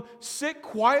come sit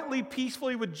quietly,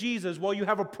 peacefully with Jesus while you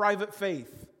have a private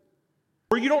faith,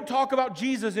 where you don't talk about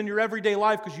Jesus in your everyday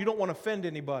life because you don't want to offend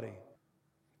anybody.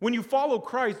 When you follow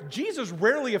Christ, Jesus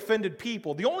rarely offended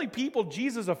people. The only people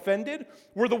Jesus offended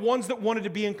were the ones that wanted to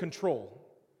be in control.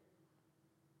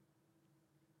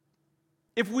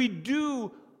 If we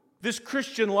do this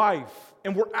Christian life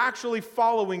and we're actually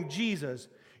following Jesus,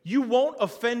 you won't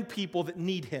offend people that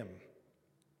need Him,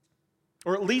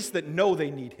 or at least that know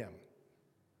they need Him.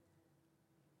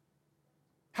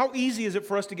 How easy is it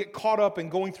for us to get caught up in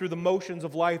going through the motions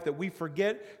of life that we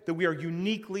forget that we are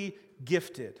uniquely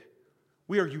gifted?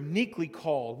 We are uniquely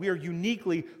called. We are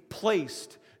uniquely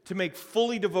placed to make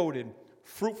fully devoted,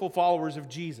 fruitful followers of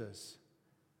Jesus.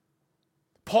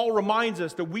 Paul reminds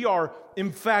us that we are,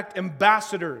 in fact,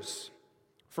 ambassadors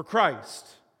for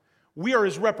Christ. We are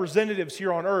His representatives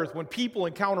here on earth. When people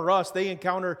encounter us, they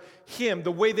encounter Him.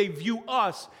 The way they view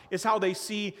us is how they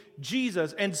see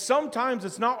Jesus. And sometimes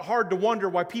it's not hard to wonder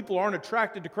why people aren't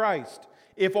attracted to Christ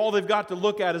if all they've got to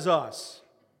look at is us.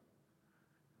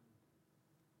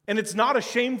 And it's not a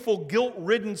shameful,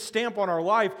 guilt-ridden stamp on our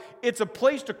life. It's a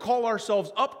place to call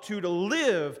ourselves up to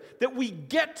live, that we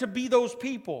get to be those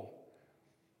people.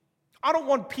 I don't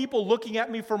want people looking at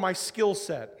me for my skill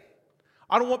set.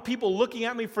 I don't want people looking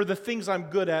at me for the things I'm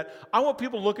good at. I want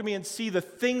people to look at me and see the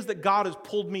things that God has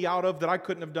pulled me out of that I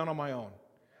couldn't have done on my own.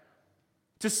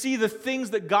 To see the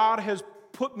things that God has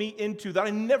put me into that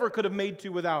I never could have made to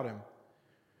without Him.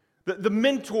 The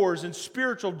mentors and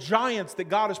spiritual giants that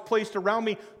God has placed around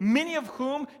me, many of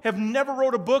whom have never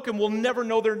wrote a book and will never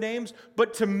know their names,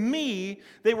 but to me,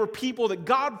 they were people that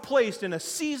God placed in a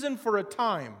season for a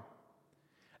time.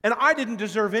 And I didn't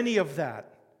deserve any of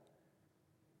that.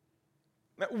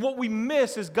 What we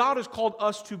miss is God has called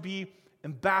us to be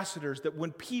ambassadors, that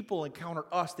when people encounter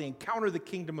us, they encounter the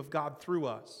kingdom of God through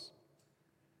us.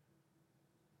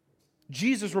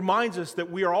 Jesus reminds us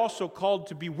that we are also called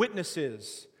to be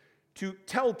witnesses, to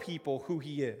tell people who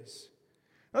He is.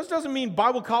 Now, this doesn't mean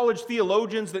Bible college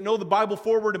theologians that know the Bible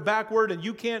forward and backward, and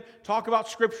you can't talk about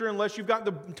Scripture unless you've got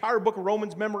the entire book of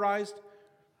Romans memorized.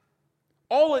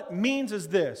 All it means is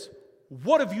this: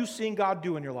 what have you seen God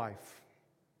do in your life?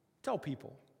 Tell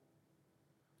people.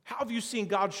 How have you seen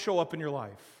God show up in your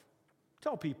life?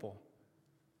 Tell people.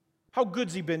 How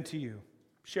good's He been to you?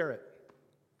 Share it.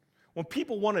 When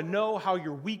people want to know how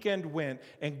your weekend went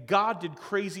and God did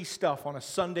crazy stuff on a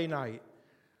Sunday night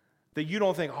that you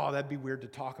don't think, oh, that'd be weird to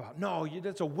talk about. No,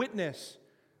 that's a witness.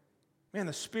 Man,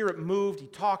 the Spirit moved. He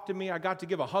talked to me. I got to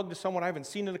give a hug to someone I haven't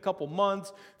seen in a couple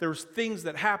months. There's things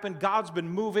that happened. God's been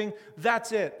moving.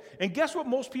 That's it. And guess what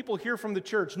most people hear from the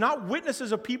church? Not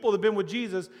witnesses of people that have been with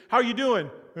Jesus. How are you doing?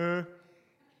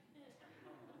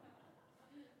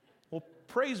 Well,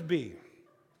 praise be.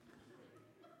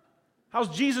 How's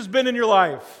Jesus been in your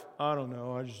life? I don't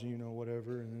know. I just,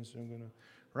 whatever. And then I'm going to,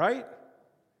 right?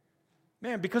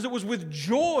 Man, because it was with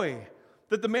joy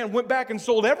that the man went back and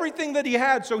sold everything that he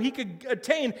had so he could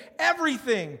attain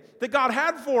everything that God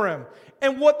had for him.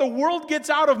 And what the world gets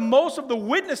out of most of the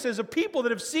witnesses of people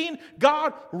that have seen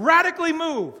God radically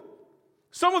move.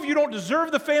 Some of you don't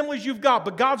deserve the families you've got,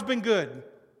 but God's been good.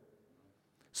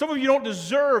 Some of you don't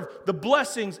deserve the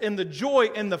blessings and the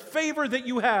joy and the favor that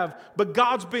you have, but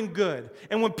God's been good.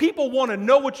 And when people want to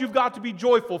know what you've got to be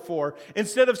joyful for,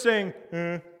 instead of saying,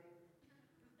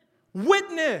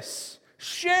 witness,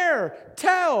 share,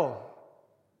 tell.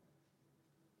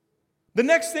 The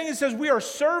next thing it says, we are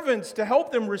servants to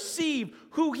help them receive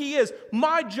who He is.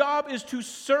 My job is to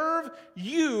serve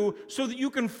you so that you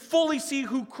can fully see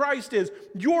who Christ is.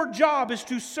 Your job is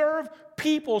to serve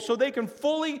people so they can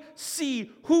fully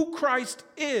see who Christ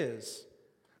is.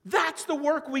 That's the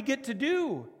work we get to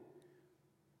do.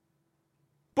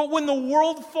 But when the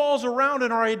world falls around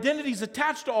and our identity is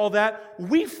attached to all that,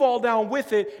 we fall down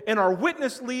with it and our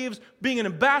witness leaves, being an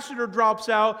ambassador drops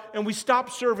out, and we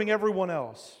stop serving everyone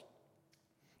else.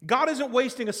 God isn't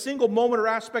wasting a single moment or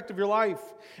aspect of your life.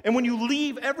 And when you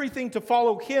leave everything to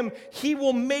follow Him, He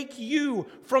will make you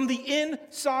from the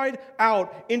inside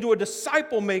out into a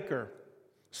disciple maker.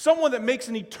 Someone that makes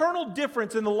an eternal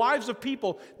difference in the lives of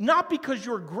people, not because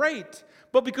you're great,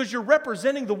 but because you're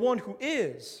representing the one who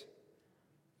is.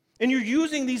 And you're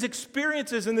using these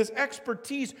experiences and this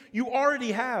expertise you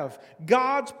already have.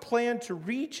 God's plan to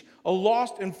reach a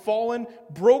lost and fallen,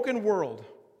 broken world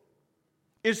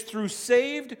is through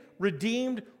saved,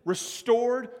 redeemed,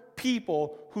 restored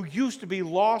people who used to be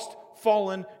lost,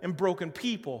 fallen, and broken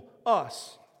people,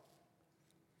 us.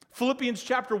 Philippians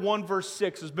chapter 1, verse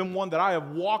 6 has been one that I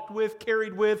have walked with,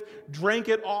 carried with, drank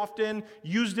it often,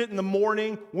 used it in the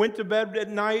morning, went to bed at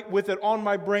night with it on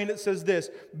my brain. It says this,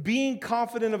 being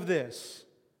confident of this,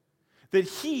 that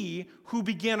He who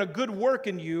began a good work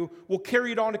in you will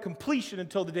carry it on to completion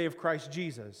until the day of Christ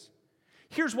Jesus.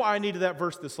 Here's why I needed that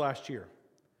verse this last year.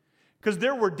 Because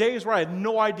there were days where I had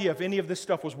no idea if any of this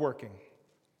stuff was working.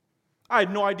 I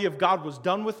had no idea if God was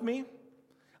done with me.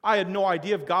 I had no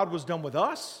idea if God was done with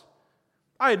us.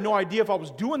 I had no idea if I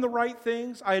was doing the right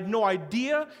things. I had no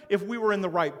idea if we were in the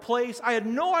right place. I had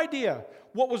no idea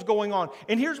what was going on.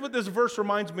 And here's what this verse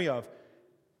reminds me of.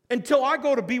 Until I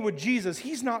go to be with Jesus,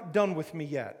 He's not done with me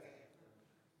yet.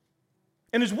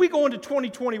 And as we go into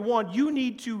 2021, you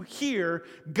need to hear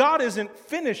God isn't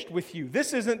finished with you.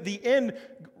 This isn't the end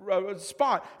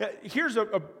spot. Here's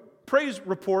a praise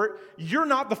report. You're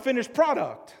not the finished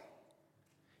product.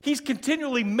 He's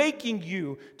continually making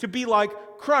you to be like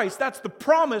Christ. That's the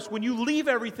promise when you leave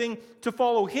everything to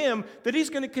follow Him, that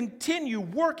He's going to continue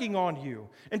working on you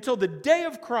until the day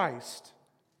of Christ.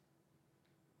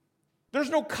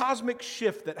 There's no cosmic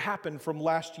shift that happened from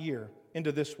last year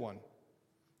into this one.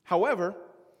 However,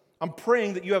 I'm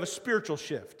praying that you have a spiritual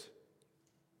shift.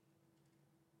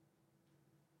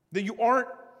 That you aren't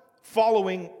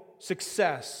following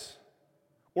success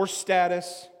or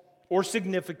status or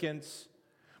significance.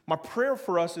 My prayer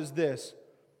for us is this,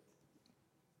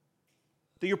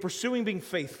 that you're pursuing being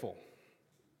faithful,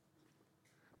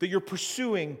 that you're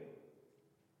pursuing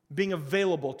being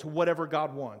available to whatever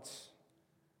God wants,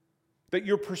 that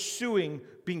you're pursuing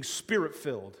being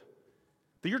Spirit-filled,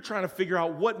 that you're trying to figure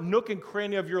out what nook and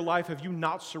cranny of your life have you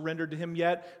not surrendered to Him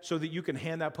yet so that you can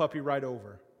hand that puppy right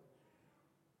over.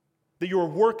 That you are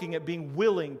working at being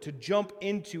willing to jump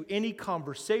into any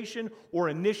conversation or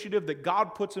initiative that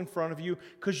God puts in front of you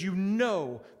because you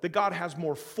know that God has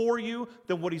more for you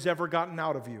than what He's ever gotten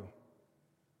out of you.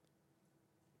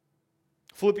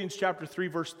 Philippians chapter 3,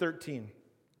 verse 13.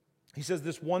 He says,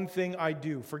 this one thing I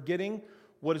do, forgetting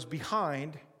what is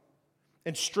behind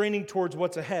and straining towards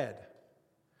what's ahead.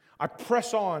 I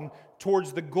press on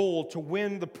towards the goal to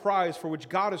win the prize for which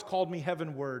God has called me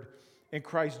heavenward in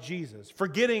Christ Jesus.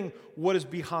 Forgetting what is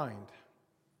behind.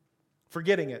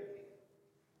 Forgetting it.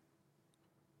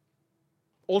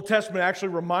 Old Testament actually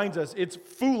reminds us it's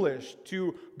foolish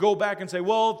to go back and say,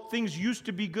 well, things used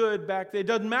to be good back then. It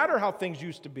doesn't matter how things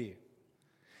used to be.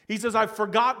 He says, I've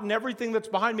forgotten everything that's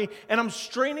behind me, and I'm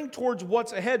straining towards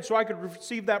what's ahead so I could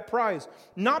receive that prize.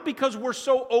 Not because we're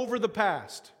so over the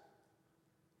past.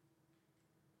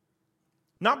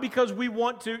 Not because we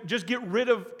want to just get rid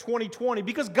of 2020,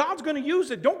 because God's going to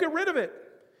use it. Don't get rid of it.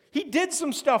 He did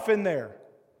some stuff in there.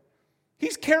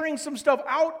 He's carrying some stuff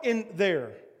out in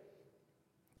there.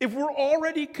 If we're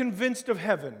already convinced of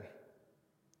heaven,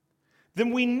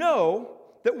 then we know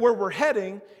that where we're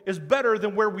heading is better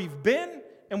than where we've been,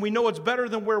 and we know it's better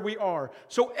than where we are.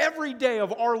 So every day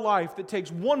of our life that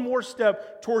takes one more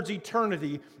step towards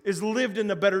eternity is lived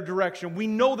in a better direction. We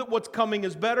know that what's coming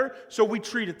is better, so we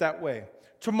treat it that way.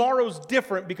 Tomorrow's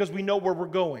different because we know where we're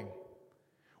going.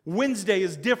 Wednesday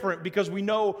is different because we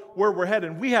know where we're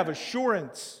headed. We have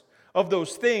assurance of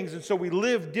those things, and so we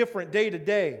live different day to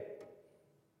day.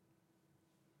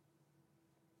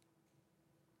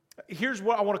 Here's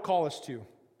what I want to call us to,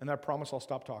 and I promise I'll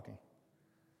stop talking.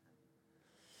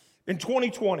 In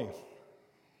 2020, it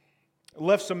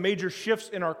left some major shifts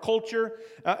in our culture,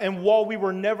 and while we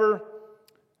were never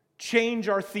change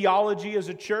our theology as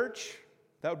a church,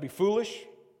 that would be foolish,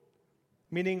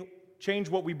 meaning change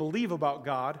what we believe about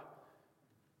God.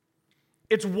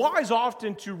 It's wise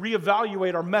often to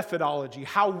reevaluate our methodology,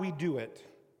 how we do it.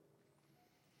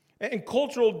 And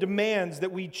cultural demands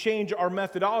that we change our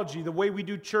methodology. The way we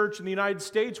do church in the United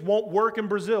States won't work in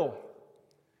Brazil.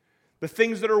 The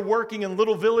things that are working in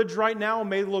Little Village right now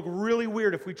may look really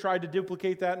weird if we tried to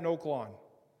duplicate that in Oak Lawn.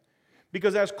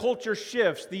 Because as culture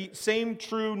shifts, the same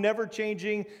true,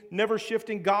 never-changing,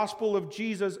 never-shifting gospel of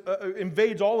Jesus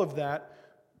invades all of that,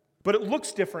 but it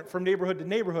looks different from neighborhood to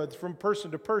neighborhood, from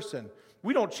person to person.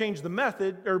 We don't change the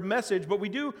method or message, but we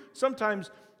do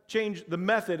sometimes change the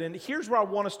method. And here's where I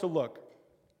want us to look.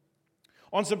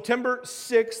 On September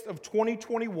 6th of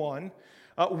 2021,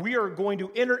 we are going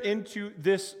to enter into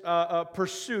this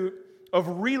pursuit of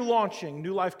relaunching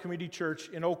New Life Community Church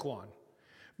in Oak Lawn.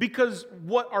 Because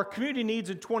what our community needs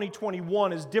in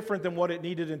 2021 is different than what it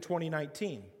needed in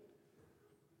 2019.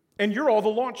 And you're all the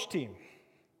launch team.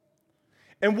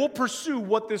 And we'll pursue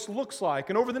what this looks like.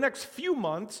 And over the next few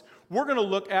months, we're going to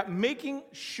look at making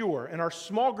sure, in our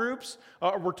small groups,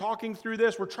 we're talking through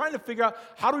this, we're trying to figure out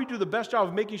how do we do the best job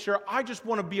of making sure I just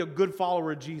want to be a good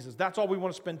follower of Jesus. That's all we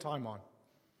want to spend time on.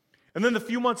 And then the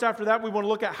few months after that, we want to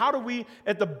look at how do we,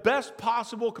 at the best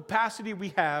possible capacity we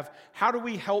have, how do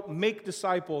we help make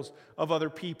disciples of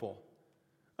other people?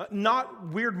 Not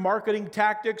weird marketing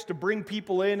tactics to bring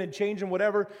people in and change them,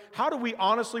 whatever. How do we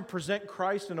honestly present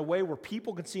Christ in a way where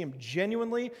people can see Him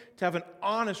genuinely, to have an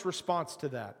honest response to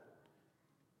that?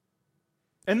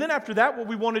 And then after that, what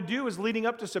we want to do is leading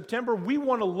up to September, we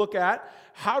want to look at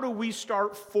how do we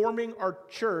start forming our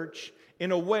church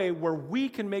in a way where we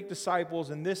can make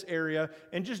disciples in this area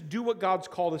and just do what God's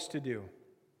called us to do.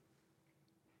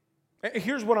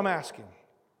 Here's what I'm asking.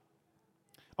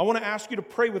 I want to ask you to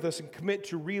pray with us and commit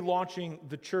to relaunching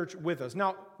the church with us.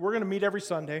 Now, we're going to meet every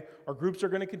Sunday. Our groups are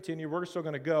going to continue. We're still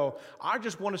going to go. I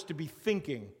just want us to be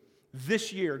thinking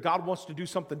this year, God wants to do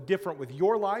something different with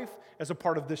your life as a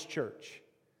part of this church.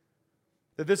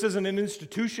 That this isn't an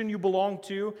institution you belong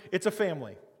to, it's a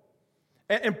family.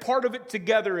 And part of it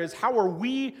together is how are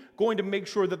we going to make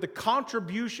sure that the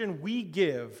contribution we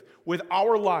give with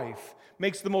our life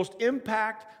makes the most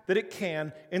impact that it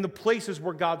can in the places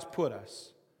where God's put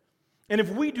us. And if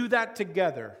we do that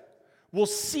together, we'll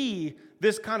see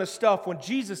this kind of stuff when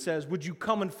Jesus says, "Would you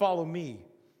come and follow me?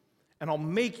 And I'll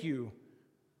make you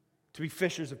to be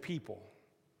fishers of people."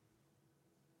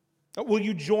 Will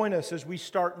you join us as we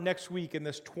start next week in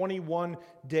this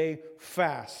 21-day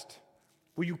fast?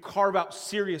 Will you carve out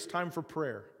serious time for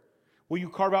prayer? Will you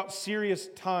carve out serious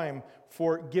time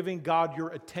for giving God your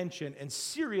attention and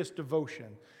serious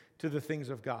devotion to the things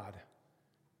of God?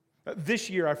 This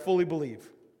year, I fully believe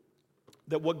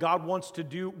that what God wants to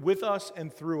do with us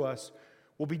and through us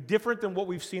will be different than what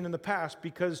we've seen in the past,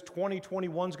 because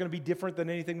 2021 is going to be different than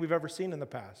anything we've ever seen in the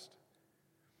past.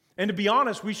 And to be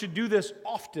honest, we should do this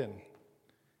often.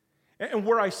 And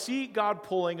where I see God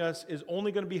pulling us is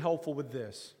only going to be helpful with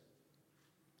this.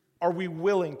 Are we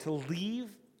willing to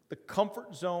leave the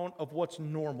comfort zone of what's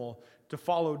normal to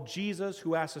follow Jesus,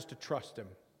 who asks us to trust Him?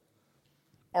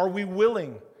 Are we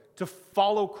willing to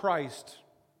follow Christ,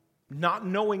 not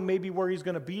knowing maybe where He's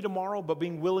going to be tomorrow, but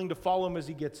being willing to follow Him as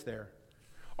He gets there?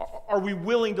 Are we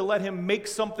willing to let Him make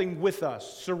something with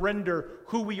us, surrender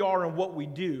who we are and what we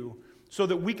do, so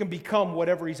that we can become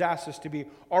whatever He's asked us to be?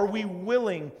 Are we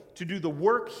willing to do the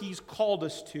work He's called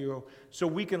us to so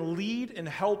we can lead and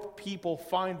help people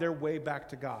find their way back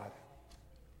to God?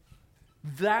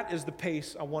 That is the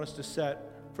pace I want us to set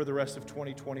for the rest of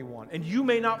 2021. And you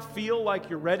may not feel like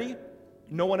you're ready.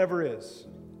 No one ever is.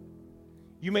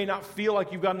 You may not feel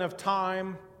like you've got enough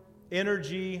time,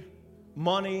 energy,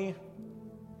 money.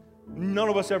 None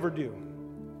of us ever do.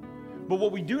 But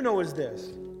what we do know is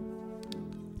this,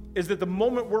 is that the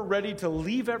moment we're ready to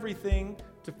leave everything,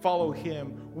 to follow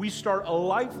him, we start a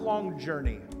lifelong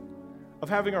journey of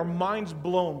having our minds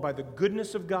blown by the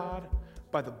goodness of God,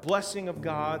 by the blessing of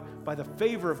God, by the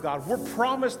favor of God. We're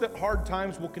promised that hard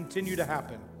times will continue to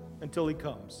happen until he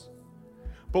comes.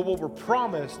 But what we're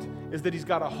promised is that he's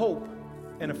got a hope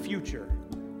and a future.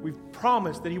 We've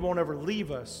promised that he won't ever leave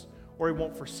us or he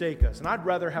won't forsake us. And I'd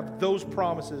rather have those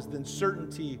promises than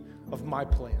certainty of my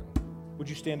plan. Would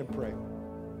you stand and pray?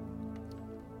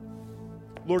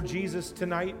 Lord Jesus,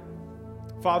 tonight,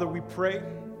 Father, we pray,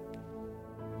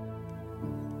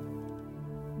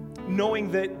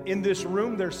 knowing that in this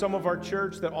room, there's some of our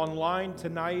church that online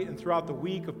tonight and throughout the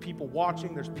week of people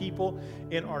watching, there's people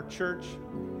in our church.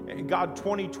 And God,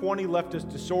 2020 left us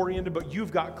disoriented, but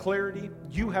you've got clarity.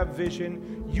 You have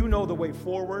vision. You know the way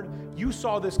forward. You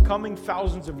saw this coming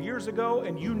thousands of years ago,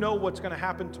 and you know what's going to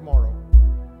happen tomorrow.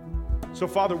 So,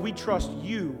 Father, we trust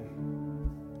you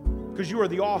because you are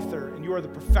the author and you are the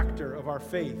perfecter of our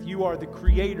faith. You are the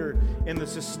creator and the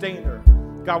sustainer.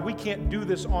 God, we can't do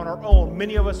this on our own.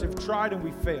 Many of us have tried and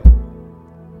we failed.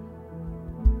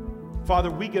 Father,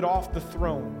 we get off the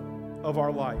throne of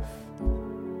our life.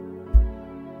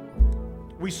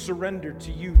 We surrender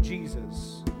to you,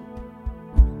 Jesus.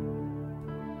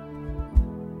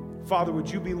 Father, would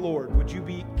you be Lord? Would you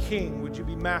be King? Would you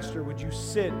be Master? Would you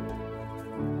sit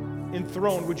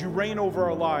enthroned? Would you reign over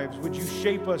our lives? Would you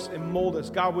shape us and mold us?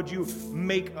 God, would you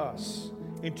make us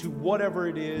into whatever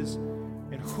it is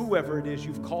and whoever it is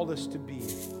you've called us to be?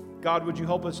 God, would you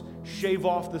help us shave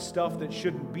off the stuff that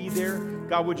shouldn't be there?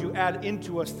 God, would you add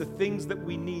into us the things that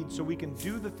we need so we can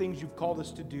do the things you've called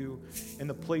us to do in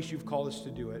the place you've called us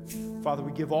to do it? Father,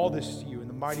 we give all this to you. In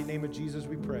the mighty name of Jesus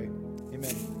we pray.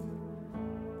 Amen.